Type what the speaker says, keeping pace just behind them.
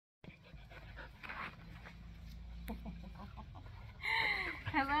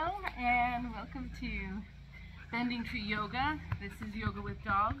Hello and welcome to Bending Tree Yoga. This is Yoga with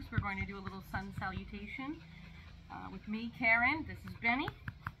Dogs. We're going to do a little sun salutation with me, Karen. This is Benny.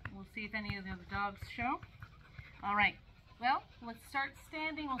 We'll see if any of the other dogs show. All right, well, let's start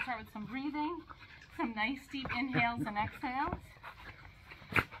standing. We'll start with some breathing, some nice deep inhales and exhales.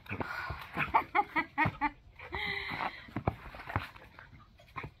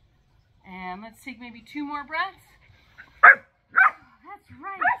 And let's take maybe 2 more breaths. That's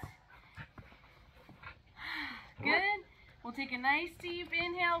right. Good. We'll take a nice deep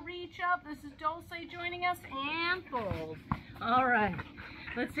inhale, reach up. This is Dulce joining us, and fold. All right.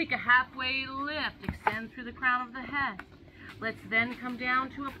 Let's take a halfway lift. Extend through the crown of the head. Let's then come down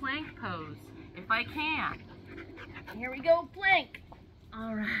to a plank pose, if I can. Here we go, plank.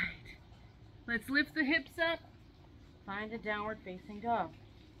 All right. Let's lift the hips up. Find a downward facing dog.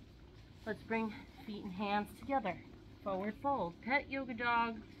 Let's bring feet and hands together. Forward fold. Pet yoga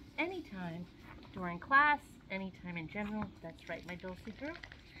dog anytime during class, anytime in general. That's right, my Dulce girl.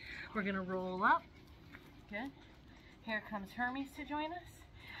 We're going to roll up. Good. Here comes Hermes to join us.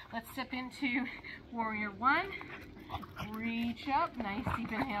 Let's step into Warrior 1. Reach up. Nice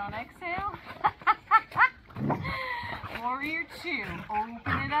deep inhale and exhale. Warrior 2.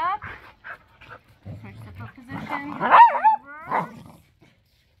 Open it up. Switch the foot position. Reverse.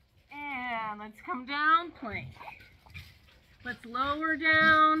 And let's come down, plank. Let's lower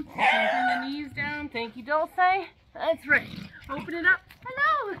down. Bring the knees down. Thank you, Dulce. That's right. Open it up.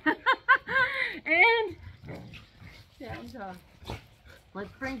 Hello. And down dog.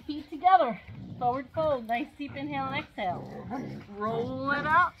 Let's bring feet together. Forward fold. Nice deep inhale and exhale. Roll it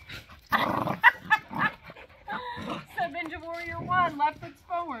up. Step into Warrior 1. Left foot's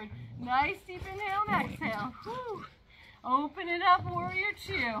forward. Nice deep inhale and exhale. Whew. Open it up, Warrior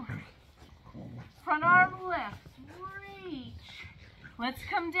 2. Front arm lift. Reach. Let's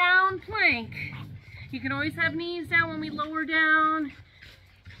come down, plank. You can always have knees down when we lower down.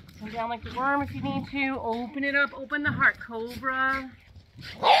 Come down like the worm if you need to. Open it up. Open the heart. Cobra.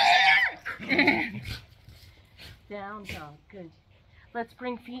 And down dog. Good. Let's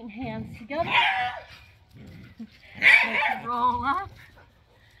bring feet and hands together. Let's roll up.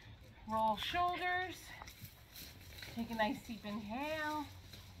 Roll shoulders. Take a nice deep inhale.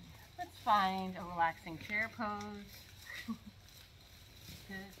 Let's find a relaxing chair pose.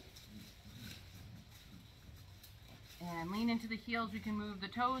 Good. And lean into the heels. We can move the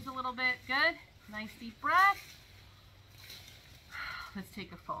toes a little bit. Good. Nice deep breath. Let's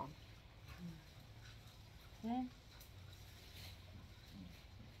take a fold. Okay.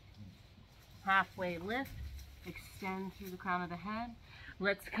 Halfway lift. Extend through the crown of the head.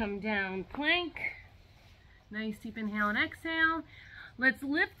 Let's come down, plank. Nice deep inhale and exhale. Let's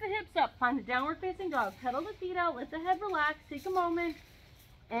lift the hips up. Find a downward facing dog. Pedal the feet out. Let the head relax. Take a moment.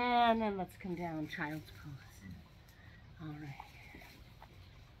 And then let's come down, child's pose. All right.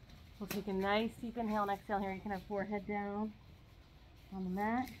 We'll take a nice deep inhale and exhale here. You can have forehead down on the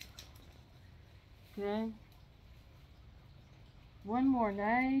mat. Good. One more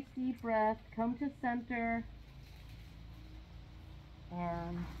nice deep breath. Come to center.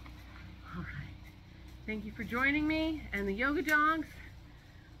 And all right. Thank you for joining me and the yoga dogs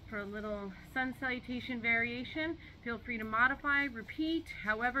for a little sun salutation variation. Feel free to modify, repeat,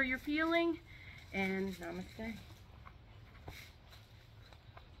 however you're feeling, and namaste.